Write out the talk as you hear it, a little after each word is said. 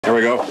There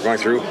we go. We're going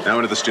through. Now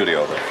into the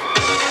studio.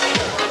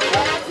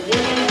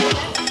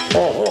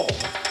 Oh.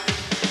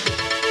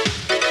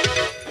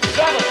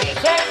 7,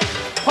 6,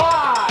 5,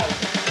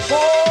 4,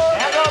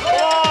 and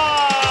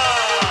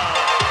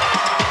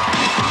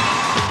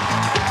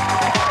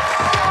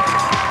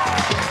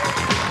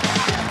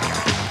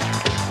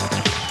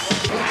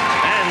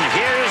And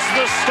here's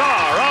the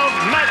star of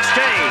Match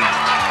Game,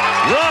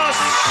 Ross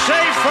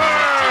Shafer.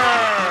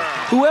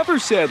 Whoever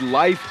said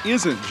life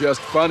isn't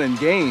just fun and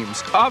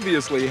games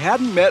obviously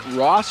hadn't met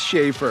Ross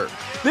Shafer.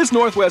 This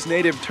Northwest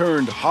native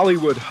turned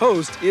Hollywood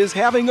host is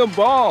having a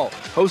ball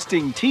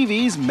hosting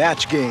TV's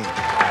Match Game.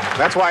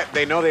 That's why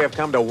they know they have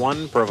come to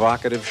one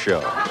provocative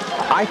show.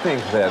 I think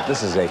that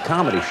this is a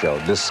comedy show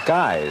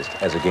disguised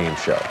as a game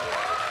show.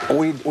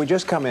 We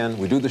just come in,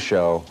 we do the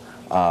show,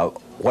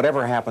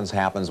 whatever happens,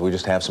 happens, we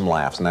just have some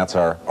laughs, and that's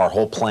our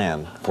whole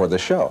plan for the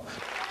show.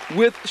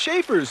 With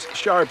Shafer's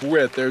sharp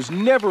wit, there's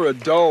never a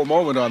dull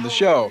moment on the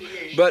show.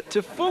 But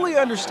to fully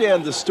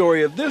understand the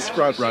story of this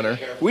frontrunner,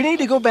 we need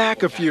to go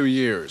back a few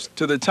years,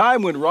 to the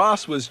time when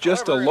Ross was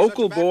just a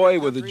local boy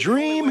with a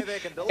dream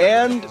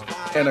and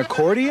an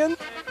accordion.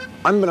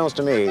 Unbeknownst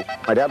to me,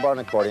 my dad bought an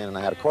accordion, and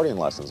I had accordion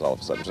lessons all of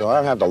a sudden. So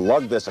I had to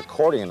lug this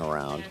accordion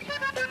around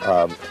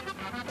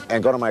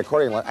and go to my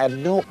accordion lesson. I had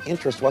no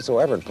interest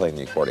whatsoever in playing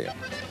the accordion.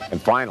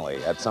 And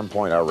finally, at some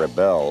point, I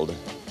rebelled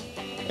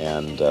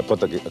and put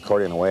the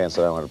accordion away and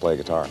said I wanted to play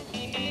guitar.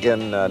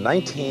 In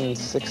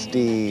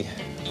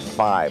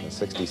 1965 and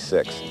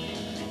 66,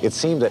 it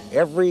seemed that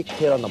every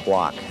kid on the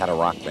block had a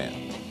rock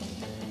band.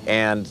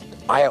 And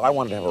I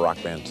wanted to have a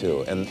rock band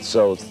too. And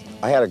so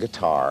I had a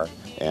guitar,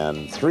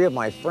 and 3 of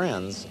my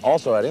friends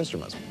also had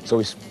instruments. So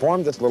we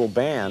formed this little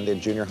band in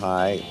junior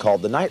high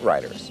called the Night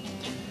Riders.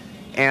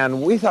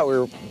 And we thought we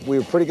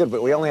were pretty good,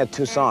 but we only had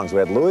 2 songs. We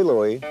had Louie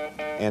Louie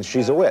and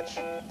She's a Witch.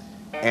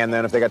 And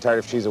then if they got tired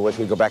of She's a Witch,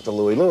 we'd go back to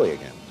Louie Louie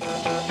again.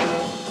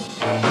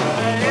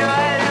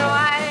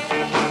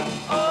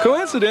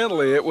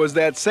 Coincidentally, it was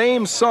that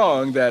same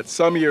song that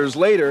some years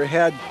later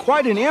had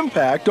quite an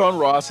impact on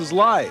Ross's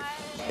life.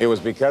 It was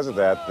because of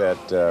that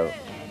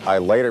I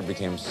later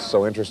became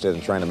so interested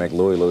in trying to make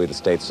Louie Louie the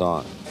state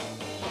song.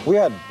 We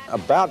had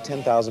about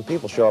 10,000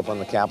 people show up on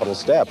the Capitol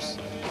steps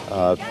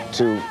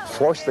to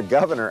force the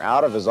governor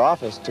out of his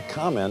office to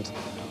comment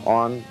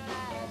on,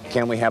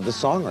 can we have this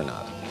song or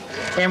not?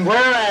 And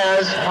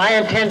whereas I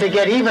intend to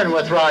get even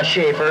with Ross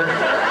Shafer.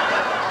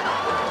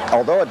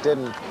 Although it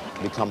didn't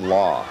become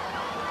law,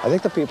 I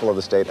think the people of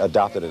the state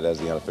adopted it as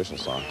the unofficial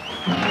song.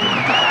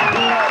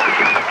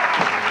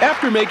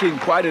 After making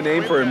quite a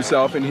name for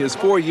himself in his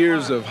 4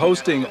 years of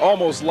hosting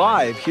Almost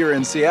Live here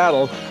in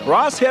Seattle,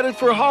 Ross headed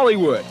for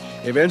Hollywood,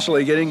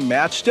 eventually getting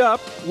matched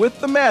up with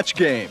the Match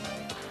Game.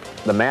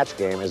 The Match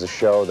Game is a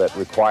show that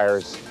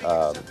requires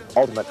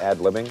ultimate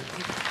ad-libbing.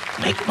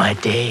 Make my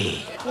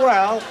day.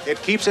 Well,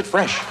 it keeps it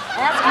fresh.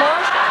 That's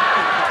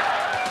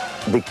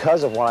more.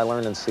 Because of what I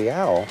learned in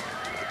Seattle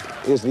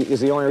is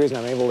the only reason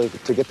I'm able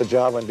to get the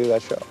job and do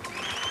that show.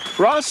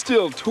 Ross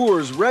still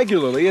tours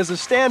regularly as a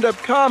stand-up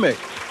comic,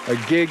 a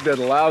gig that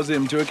allows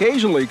him to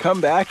occasionally come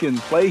back and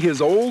play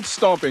his old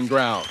stomping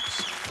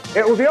grounds.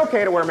 It would be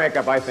okay to wear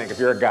makeup, I think, if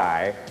you're a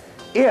guy,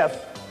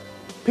 if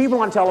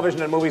people on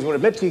television and movies would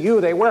admit to you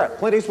they wear it.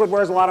 Clint Eastwood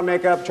wears a lot of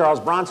makeup, Charles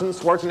Bronson,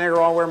 Schwarzenegger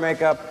all wear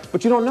makeup,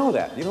 but you don't know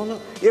that. You don't know.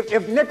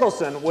 If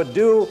Nicholson would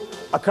do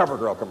a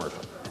CoverGirl commercial,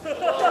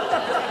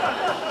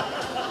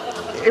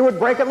 it would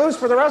break it loose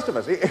for the rest of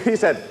us. He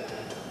said,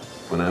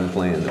 when I'm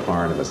playing the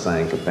part of a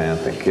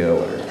psychopath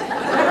killer,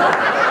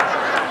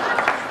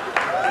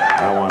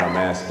 I want a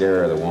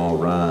mascara that won't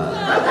run.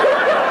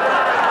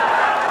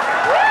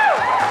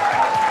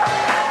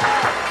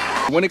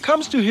 When it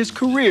comes to his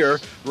career,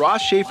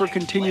 Ross Shafer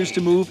continues to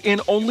move in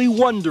only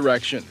one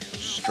direction,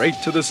 straight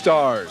to the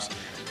stars.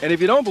 And if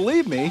you don't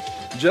believe me,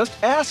 just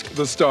ask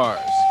the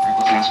stars.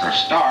 Ask our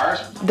stars.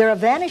 They're a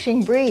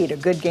vanishing breed, a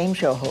good game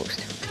show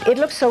host. It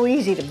looks so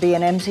easy to be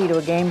an MC to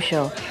a game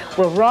show.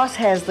 Well, Ross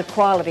has the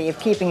quality of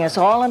keeping us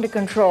all under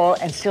control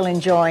and still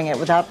enjoying it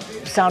without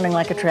sounding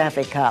like a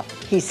traffic cop.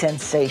 He's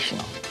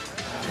sensational.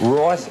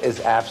 Ross is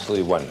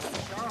absolutely wonderful.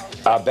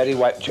 Betty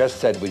White just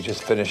said we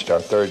just finished our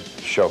 3rd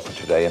show for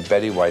today, and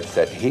Betty White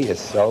said he is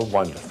so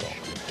wonderful.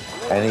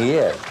 And he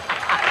is.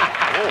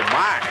 Oh,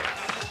 my.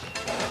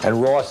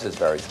 And Ross is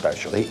very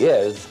special. He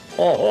is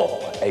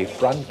a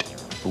front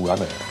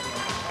runner.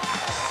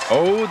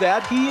 Oh,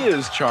 that he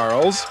is,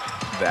 Charles.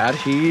 That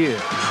he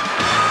is.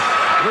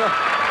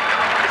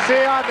 See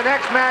you on the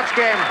next Match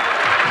Game.